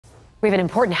We have an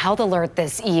important health alert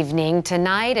this evening.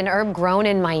 Tonight, an herb grown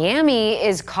in Miami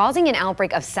is causing an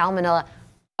outbreak of Salmonella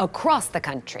across the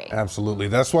country. Absolutely.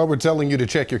 That's why we're telling you to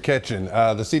check your kitchen.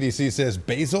 The CDC says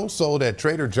basil sold at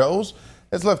Trader Joe's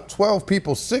has left 12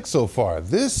 people sick so far.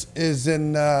 This is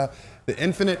in the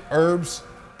Infinite Herbs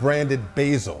branded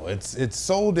basil. It's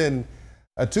sold in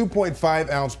a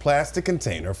 2.5-ounce plastic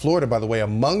container. Florida, by the way,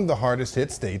 among the hardest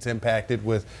hit states, impacted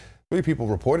with 3 people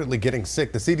reportedly getting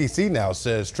sick. The CDC now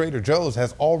says Trader Joe's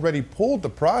has already pulled the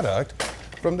product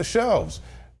from the shelves.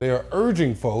 They are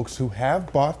urging folks who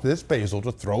have bought this basil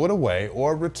to throw it away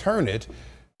or return it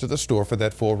to the store for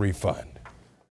that full refund.